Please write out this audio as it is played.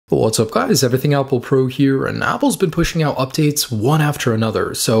What's up guys, Everything Apple Pro here, and Apple's been pushing out updates one after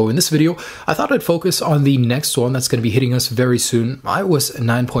another. So in this video, I thought I'd focus on the next one that's going to be hitting us very soon, iOS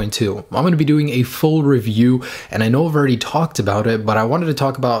 9.2. I'm going to be doing a full review, and I know I've already talked about it, but I wanted to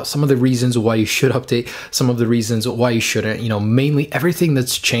talk about some of the reasons why you should update, some of the reasons why you shouldn't. You know, mainly everything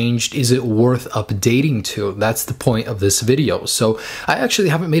that's changed, is it worth updating to? That's the point of this video. So I actually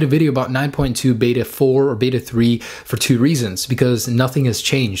haven't made a video about 9.2 beta 4 or beta 3 for two reasons, because nothing has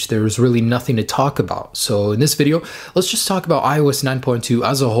changed. There's really nothing to talk about. So in this video, let's just talk about iOS 9.2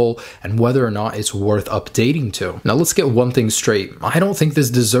 as a whole and whether or not it's worth updating to. Now let's get one thing straight. I don't think this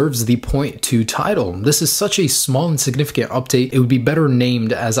deserves the point to title. This is such a small and significant update. It would be better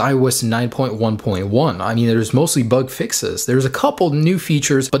named as iOS 9.1.1. I mean, there's mostly bug fixes. There's a couple new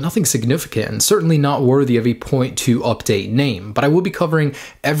features, but nothing significant, and certainly not worthy of a point to update name. But I will be covering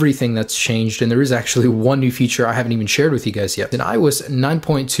everything that's changed, and there is actually one new feature I haven't even shared with you guys yet. In iOS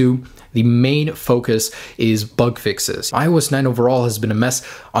 9.2, the main focus is bug fixes. iOS 9 overall has been a mess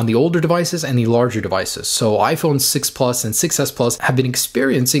on the older devices and the larger devices. So iPhone 6 Plus and 6S Plus have been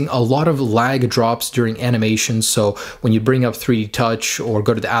experiencing a lot of lag drops during animations. So when you bring up 3D Touch or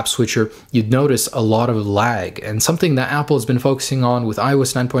go to the app switcher, you'd notice a lot of lag. And something that Apple has been focusing on with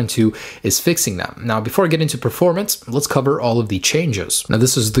iOS 9.2 is fixing that. Now, before I get into performance, let's cover all of the changes. Now,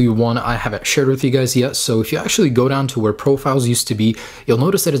 this is the one I haven't shared with you guys yet. So if you actually go down to where profiles used to be, you'll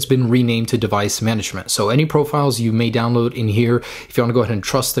notice that it's been renamed to device management. So any profiles you may download in here, if you want to go ahead and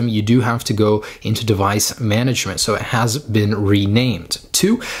trust them, you do have to go into device management. So it has been renamed.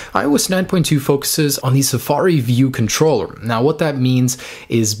 2, iOS 9.2 focuses on the Safari View controller. Now what that means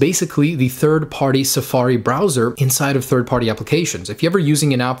is basically the third-party Safari browser inside of third-party applications. If you're ever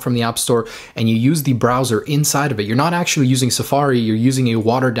using an app from the App Store and you use the browser inside of it, you're not actually using Safari, you're using a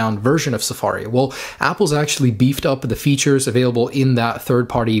watered-down version of Safari. Well, Apple's actually beefed up the features available in that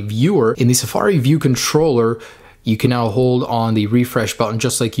third-party viewer. In the Safari View controller, you can now hold on the refresh button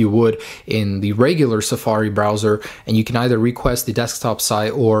just like you would in the regular Safari browser, and you can either request the desktop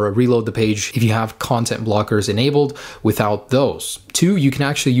site or reload the page if you have content blockers enabled without those. 2, you can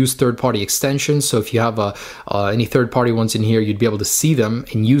actually use third-party extensions. So if you have any third-party ones in here, you'd be able to see them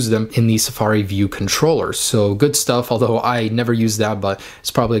and use them in the Safari View controller. So good stuff, although I never use that, but it's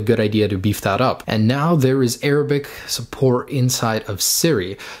probably a good idea to beef that up. And now there is Arabic support inside of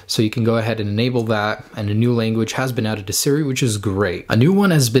Siri. So you can go ahead and enable that, and a new language has been added to Siri, which is great. A new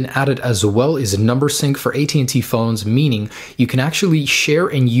one has been added as well is number sync for AT&T phones, meaning you can actually share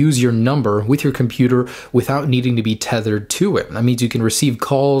and use your number with your computer without needing to be tethered to it. That means you can receive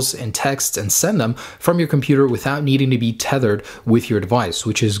calls and texts and send them from your computer without needing to be tethered with your device,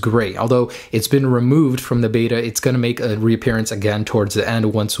 which is great. Although it's been removed from the beta, it's going to make a reappearance again towards the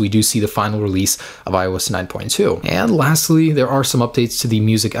end once we do see the final release of iOS 9.2. And lastly, there are some updates to the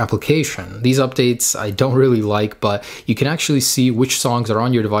music application. These updates I don't really like, but you can actually see which songs are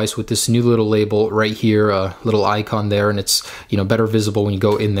on your device with this new little label right here, a little icon there, and it's, you know, better visible when you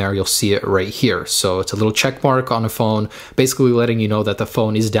go in there. You'll see it right here. So it's a little check mark on a phone, basically letting you know that the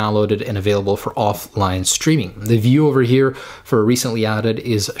phone is downloaded and available for offline streaming. The view over here for recently added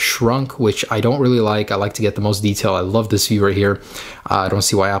is shrunk, which I don't really like. I like to get the most detail. I love this view right here. I don't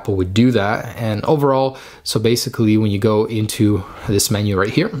see why Apple would do that. And overall, so basically when you go into this menu right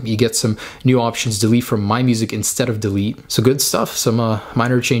here, you get some new options: delete from My Music instead of delete. So good stuff. Some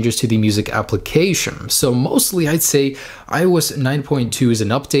minor changes to the music application. So mostly I'd say iOS 9.2 is an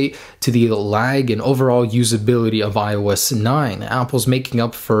update to the lag and overall usability of iOS 9. Apple's making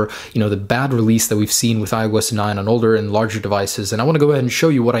up for, you know, the bad release that we've seen with iOS 9 on older and larger devices. And I want to go ahead and show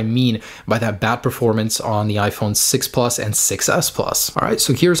you what I mean by that bad performance on the iPhone 6 Plus and 6S Plus. All right,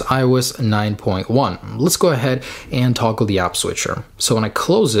 so here's iOS 9.1. Let's go ahead and toggle the app switcher. So when I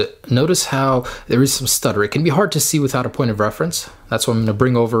close it, notice how there is some stutter. It can be hard to see without a point of reference. That's why I'm going to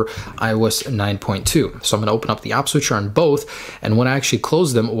bring over iOS 9.2. So I'm going to open up the app switcher on both, and when I actually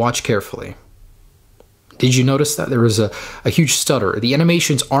close them, watch carefully. Did you notice that there was a huge stutter? The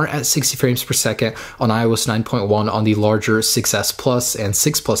animations aren't at 60 frames per second on iOS 9.1 on the larger 6S Plus and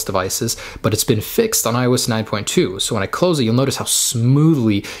 6 Plus devices, but it's been fixed on iOS 9.2. So when I close it, you'll notice how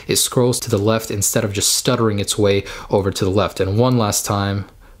smoothly it scrolls to the left instead of just stuttering its way over to the left. And one last time,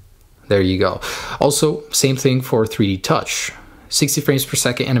 there you go. Also, same thing for 3D Touch. 60 frames per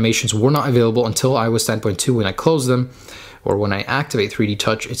second animations were not available until iOS 9.2. When I close them, or when I activate 3D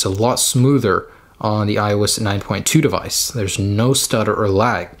Touch, it's a lot smoother on the iOS 9.2 device. There's no stutter or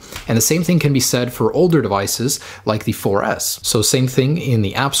lag. And the same thing can be said for older devices like the 4S. So same thing in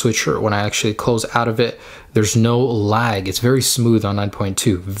the app switcher. When I actually close out of it, there's no lag. It's very smooth on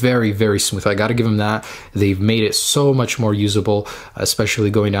 9.2. Very, very smooth. I gotta give them that. They've made it so much more usable, especially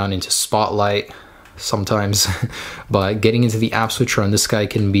going down into Spotlight sometimes. But getting into the app switcher on this guy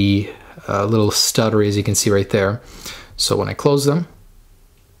can be a little stuttery, as you can see right there. So when I close them,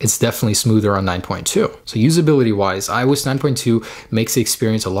 it's definitely smoother on 9.2. So usability wise, iOS 9.2 makes the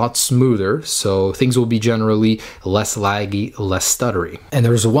experience a lot smoother, so things will be generally less laggy, less stuttery. And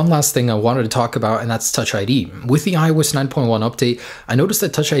there's one last thing I wanted to talk about, and that's Touch ID. With the iOS 9.1 update, I noticed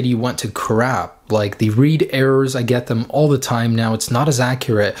that Touch ID went to crap. Like the read errors, I get them all the time now. It's not as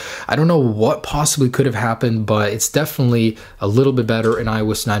accurate. I don't know what possibly could have happened, but it's definitely a little bit better in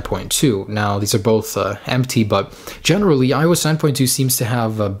iOS 9.2. Now, these are both empty, but generally iOS 9.2 seems to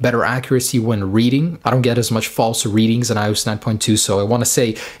have better accuracy when reading. I don't get as much false readings in iOS 9.2, so I want to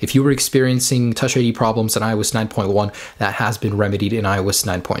say if you were experiencing Touch ID problems in iOS 9.1, that has been remedied in iOS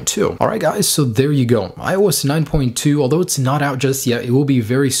 9.2. All right, guys, so there you go. iOS 9.2, although it's not out just yet, it will be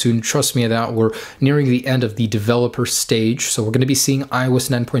very soon. Trust me on that. We're nearing the end of the developer stage, so we're going to be seeing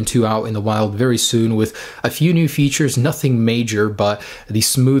iOS 9.2 out in the wild very soon with a few new features, nothing major, but the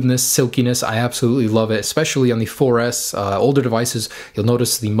smoothness, silkiness, I absolutely love it, especially on the 4S. Older devices, you'll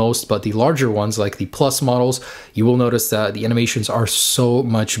notice the most, but the larger ones like the Plus models, you will notice that the animations are so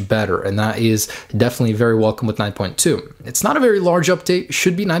much better, and that is definitely very welcome with 9.2. It's not a very large update,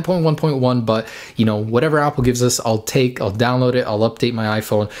 should be 9.1.1, but you know, whatever Apple gives us, I'll download it, I'll update my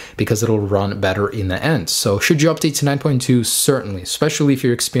iPhone because it'll run better in the end. So should you update to 9.2? Certainly, especially if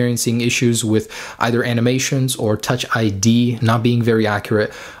you're experiencing issues with either animations or Touch ID not being very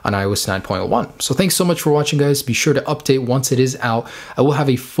accurate on iOS 9.1. So thanks so much for watching, guys. Be sure to update once it is out. I will have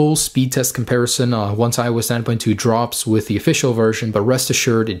a full speed test comparison once iOS 9.2 drops with the official version, but rest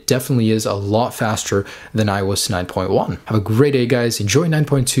assured it definitely is a lot faster than iOS 9.1. Have a great day, guys. Enjoy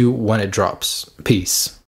 9.2 when it drops. Peace.